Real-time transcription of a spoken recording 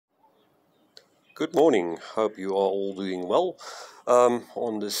Good morning. Hope you are all doing well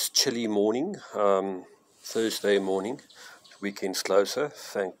on this chilly morning, Thursday morning. Weekend's closer,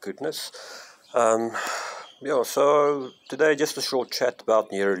 thank goodness. Um, so today just a short chat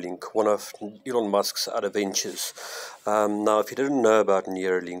about Neuralink, one of Elon Musk's other ventures. Now, if you didn't know about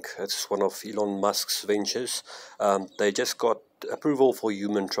Neuralink, it's one of Elon Musk's ventures. They just got approval for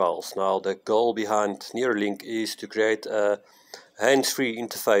human trials. Now, the goal behind Neuralink is to create a hands-free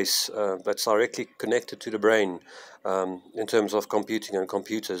interface that's directly connected to the brain in terms of computing and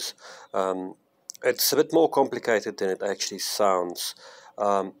computers. It's a bit more complicated than it actually sounds.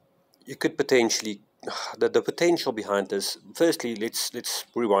 You could potentially the potential behind this. Firstly, let's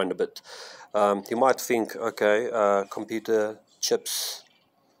rewind a bit. You might think, okay, computer chips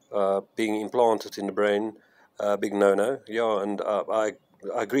being implanted in the brain, big no-no. Yeah, and I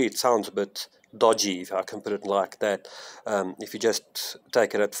agree. It sounds a bit dodgy, if I can put it like that, if you just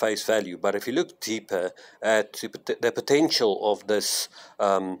take it at face value. But if you look deeper at the potential of this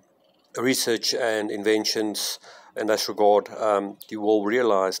research and inventions in this regard, you will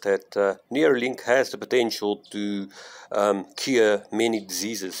realize that Neuralink has the potential to cure many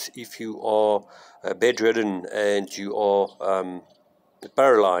diseases. If you are bedridden and you are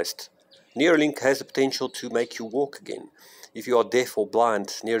paralyzed, Neuralink has the potential to make you walk again. If you are deaf or blind,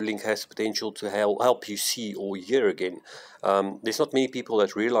 Neuralink has the potential to help you see or hear again. There's not many people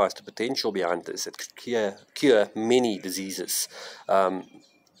that realize the potential behind this. It could cure many diseases.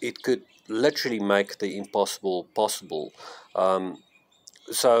 It could literally make the impossible possible.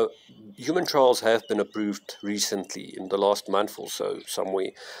 So human trials have been approved recently in the last month or so, somewhere.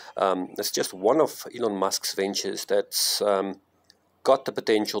 It's just one of Elon Musk's ventures that's got the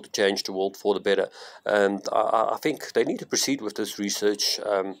potential to change the world for the better. And I think they need to proceed with this research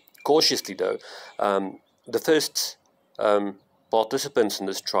cautiously, though. The first participants in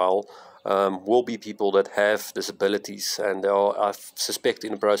this trial will be people that have disabilities, and they are, I suspect,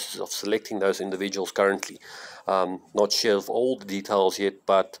 in the process of selecting those individuals currently. Not sure of all the details yet,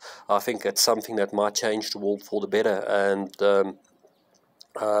 but I think it's something that might change the world for the better. And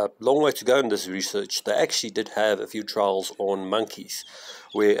long way to go in this research. They actually did have a few trials on monkeys,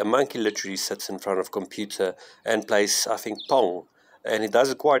 where a monkey literally sits in front of a computer and plays, I think, Pong. And it does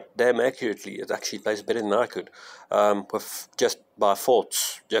it quite damn accurately. It actually plays better than I could, with just by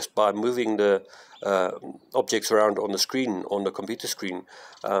thoughts, just by moving the uh, objects around on the screen, on the computer screen.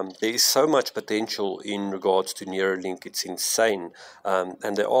 There is so much potential in regards to Neuralink. It's insane.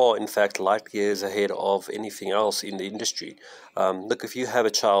 And they are, in fact, light years ahead of anything else in the industry. Look, if you have a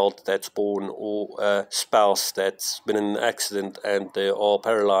child that's born or a spouse that's been in an accident and they are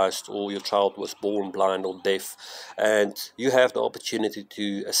paralyzed, or your child was born blind or deaf, and you have the opportunity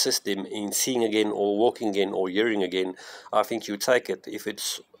to assist them in seeing again or walking again or hearing again, I think you take it. If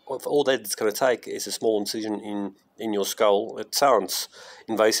all that it's going to take is a small incision in your skull, it sounds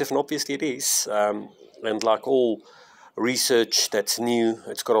invasive, and obviously it is. And like all research that's new,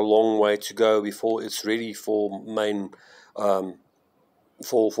 it's got a long way to go before it's ready for main um,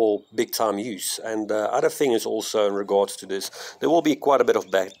 for big time use. And the other thing is also in regards to this, there will be quite a bit of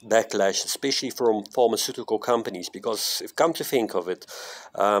backlash, especially from pharmaceutical companies, because if come to think of it,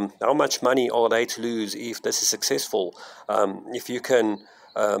 how much money are they to lose if this is successful? If you can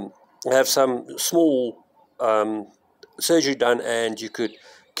have some small surgery done and you could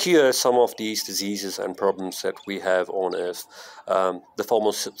cure some of these diseases and problems that we have on Earth, the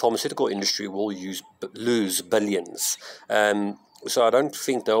pharmaceutical industry will lose billions. So I don't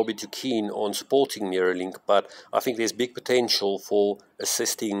think they'll be too keen on supporting Neuralink, but I think there's big potential for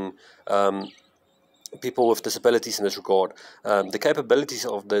assisting people with disabilities in this regard. The capabilities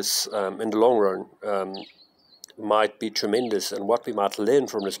of this in the long run might be tremendous, and what we might learn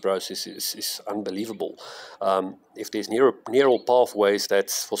from this process is unbelievable. If there's neural pathways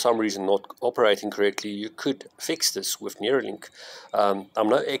that's for some reason not operating correctly, you could fix this with Neuralink. I'm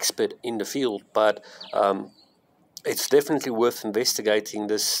no expert in the field, but it's definitely worth investigating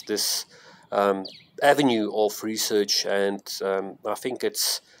this avenue of research, and I think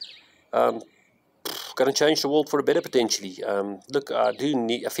it's going to change the world for the better potentially. Look, I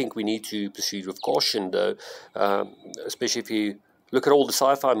think we need to proceed with caution, though, especially if you look at all the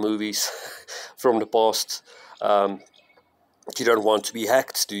sci-fi movies from the past. You don't want to be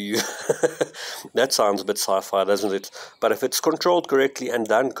hacked, do you? That sounds a bit sci-fi, doesn't it? But if it's controlled correctly and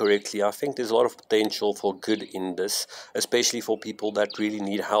done correctly, I think there's a lot of potential for good in this, especially for people that really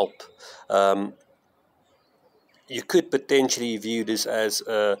need help. You could potentially view this as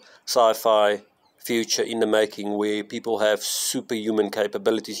a sci-fi future in the making where people have superhuman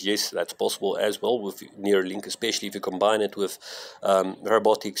capabilities. Yes, that's possible as well with Neuralink, especially if you combine it with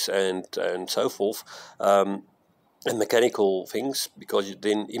robotics and so forth. And mechanical things, because you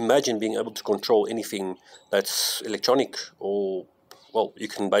then imagine being able to control anything that's electronic, or, well, you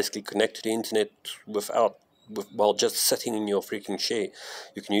can basically connect to the internet while just sitting in your freaking chair.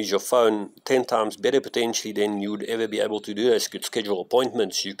 You can use your phone 10 times better potentially than you would ever be able to do this. You could schedule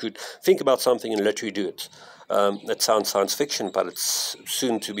appointments, you could think about something and literally do it. That sounds science fiction, but it's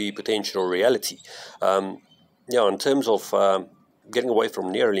soon to be potential reality. Yeah, in terms of getting away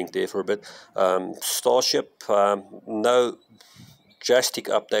from Neuralink there for a bit, Starship, no drastic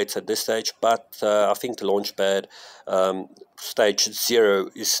updates at this stage, but I think the launch pad stage 0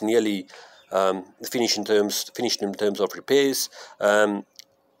 is nearly finished in terms of repairs.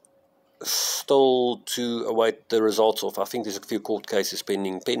 Still to await the results of, I think there's a few court cases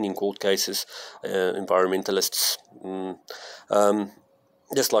pending court cases, environmentalists.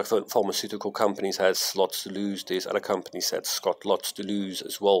 Just like pharmaceutical companies has lots to lose, there's other companies that's got lots to lose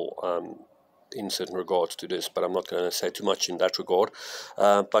as well, in certain regards to this, but I'm not going to say too much in that regard.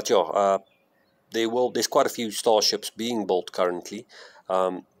 But yeah, there's quite a few starships being built currently.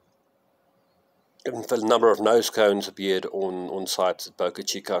 A number of nose cones appeared on sites at Boca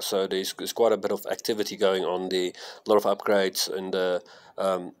Chica, so there's quite a bit of activity going on there. A lot of upgrades and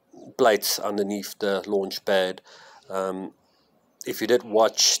plates underneath the launch pad. If you did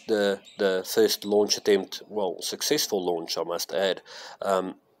watch the first launch attempt, well, successful launch, I must add,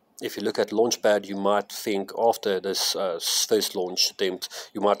 if you look at Launchpad, you might think after this first launch attempt,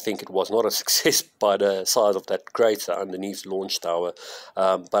 you might think it was not a success by the size of that crater underneath the launch tower,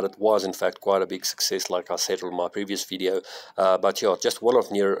 but it was in fact quite a big success, like I said in my previous video. But yeah, just one of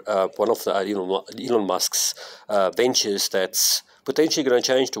the Elon Musk's ventures that's potentially going to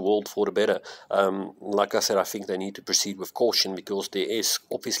change the world for the better. Like I said, I think they need to proceed with caution, because there is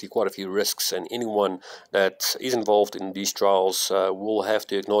obviously quite a few risks, and anyone that is involved in these trials will have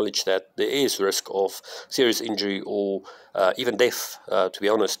to acknowledge that there is risk of serious injury or even death, to be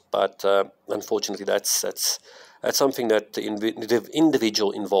honest. But unfortunately, that's something that the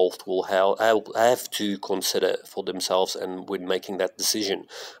individual involved will have to consider for themselves and when making that decision.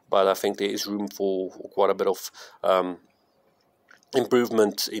 But I think there is room for quite a bit of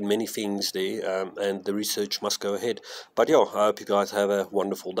improvement in many things there, and the research must go ahead. But yeah, I hope you guys have a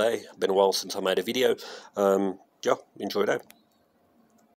wonderful day. Been a while since I made a video. Yeah, enjoy that.